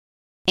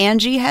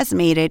Angie has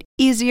made it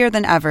easier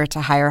than ever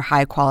to hire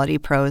high-quality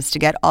pros to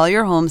get all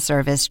your home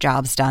service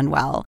jobs done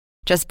well.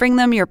 Just bring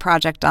them your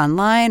project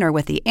online or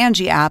with the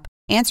Angie app,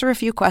 answer a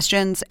few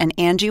questions, and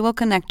Angie will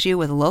connect you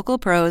with local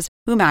pros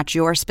who match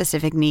your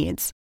specific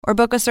needs. Or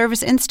book a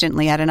service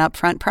instantly at an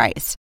upfront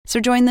price. So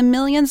join the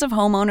millions of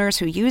homeowners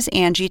who use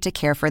Angie to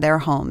care for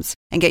their homes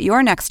and get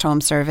your next home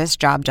service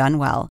job done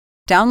well.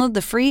 Download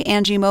the free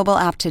Angie mobile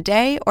app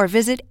today or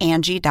visit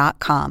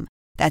Angie.com.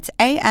 That's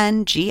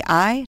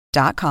ANGI.com.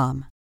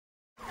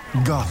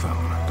 Gotham,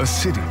 a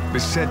city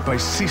beset by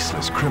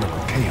ceaseless criminal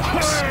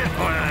chaos.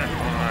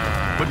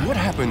 But what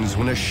happens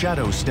when a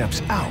shadow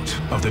steps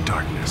out of the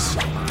darkness?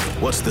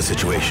 What's the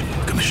situation,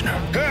 Commissioner?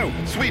 Hello,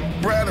 sweet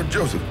Brother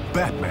Joseph.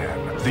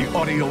 Batman, the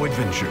audio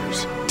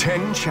adventures.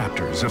 10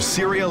 chapters of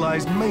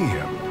serialized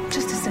mayhem.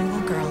 Just a single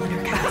girl and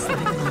her cat's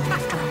living alone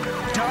after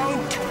all.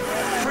 Don't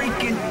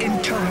freaking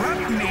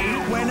interrupt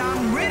me when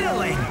I'm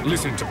riddling.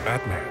 Listen to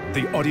Batman,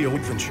 the audio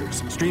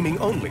adventures. Streaming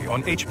only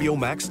on HBO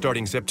Max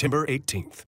starting September 18th.